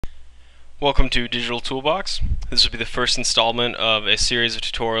Welcome to Digital Toolbox. This will be the first installment of a series of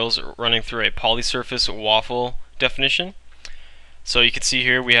tutorials running through a polysurface waffle definition. So you can see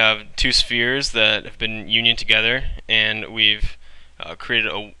here we have two spheres that have been unioned together, and we've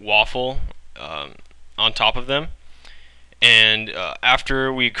created a waffle on top of them. And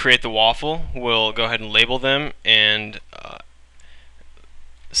after we create the waffle, we'll go ahead and label them and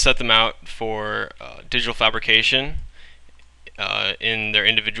set them out for digital fabrication in their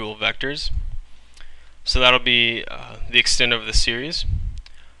individual vectors. So that'll be the extent of the series.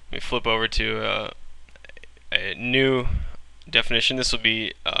 Let me flip over to a new definition. This will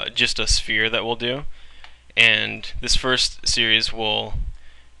be just a sphere that we'll do, and this first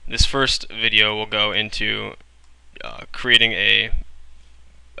video will go into creating a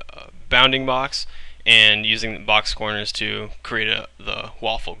bounding box and using the box corners to create the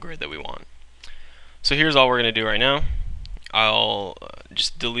waffle grid that we want. So here's all we're going to do right now. I'll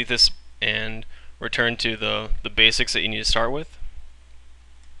just delete this and return to the basics that you need to start with.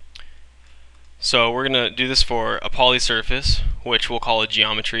 So we're going to do this for a polysurface, which we'll call a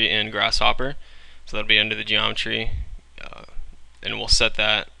geometry in Grasshopper. So that'll be under the geometry, and we'll set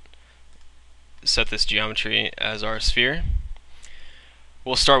this geometry as our sphere.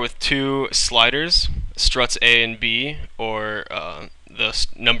 We'll start with two sliders, struts A and B, or the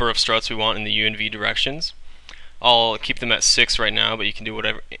number of struts we want in the U and V directions. I'll keep them at 6 right now, but you can do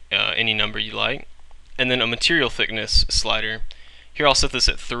whatever any number you like. And then a material thickness slider. Here I'll set this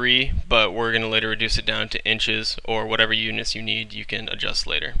at 3, but we're going to later reduce it down to inches, or whatever units you need you can adjust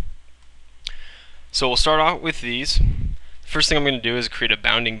later. So we'll start out with these. First thing I'm going to do is create a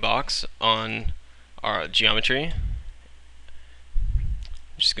bounding box on our geometry.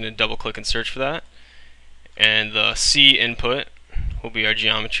 I'm just going to double click and search for that. And the C input will be our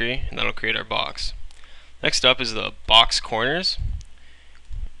geometry, and that'll create our box. Next up is the box corners,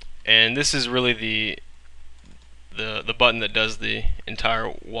 and this is really the button that does the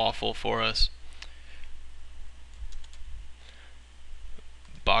entire waffle for us.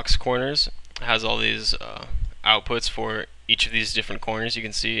 Box corners has all these outputs for each of these different corners you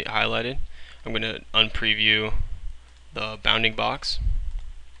can see highlighted. I'm going to unpreview the bounding box,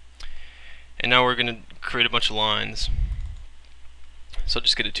 and now we're going to create a bunch of lines. So I'll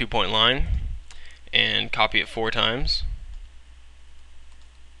just get a 2-point line and copy it 4 times.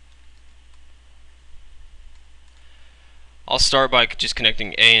 I'll start by just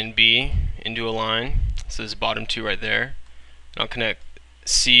connecting A and B into a line, so this bottom 2 right there. And I'll connect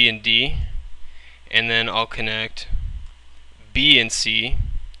C and D, and then I'll connect B and C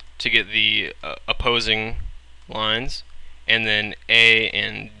to get the opposing lines, and then A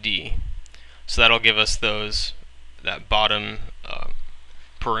and D. So that'll give us that bottom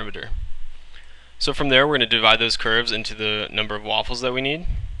perimeter. So from there, we're going to divide those curves into the number of waffles that we need.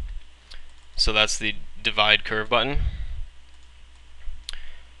 So that's the divide curve button.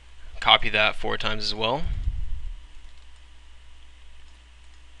 Copy that 4 times as well.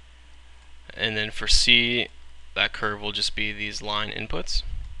 And then for C, that curve will just be these line inputs.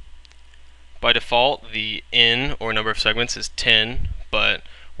 By default, the N, or number of segments, is 10, but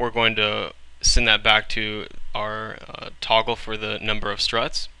we're going to send that back to our toggle for the number of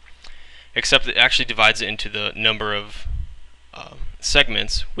struts. Except it actually divides it into the number of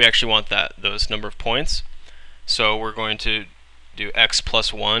segments. We actually want those number of points. So we're going to do x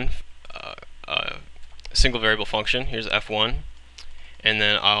plus 1, single variable function. Here's f1, and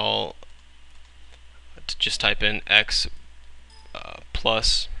then I'll just type in x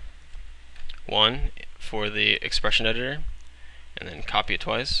plus 1 for the expression editor, and then copy it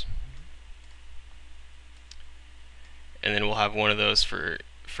twice. And then we'll have one of those for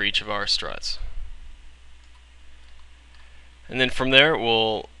each of our struts. And then from there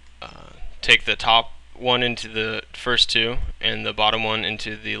we'll take the top one into the first 2 and the bottom one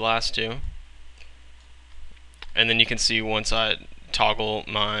into the last 2. And then you can see once I toggle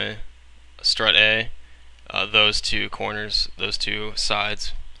my strut A, those 2 corners, those 2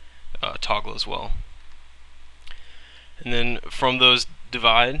 sides toggle as well. And then from those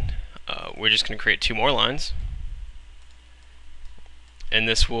divide, we're just going to create 2 more lines. And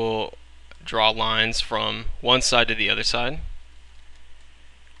this will draw lines from one side to the other side.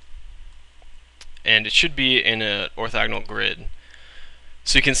 And it should be in an orthogonal grid.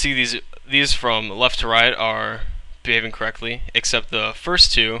 So you can see these from left to right are behaving correctly, except the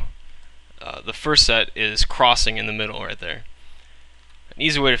first 2, the first set is crossing in the middle right there. An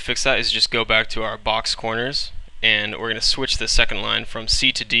easy way to fix that is just go back to our box corners, and we're going to switch the second line from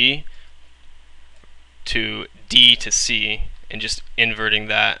C to D to D to C, and just inverting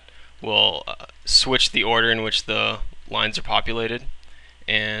that will switch the order in which the lines are populated,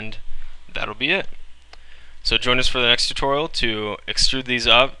 and that'll be it. So join us for the next tutorial to extrude these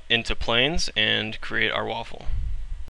up into planes and create our waffle.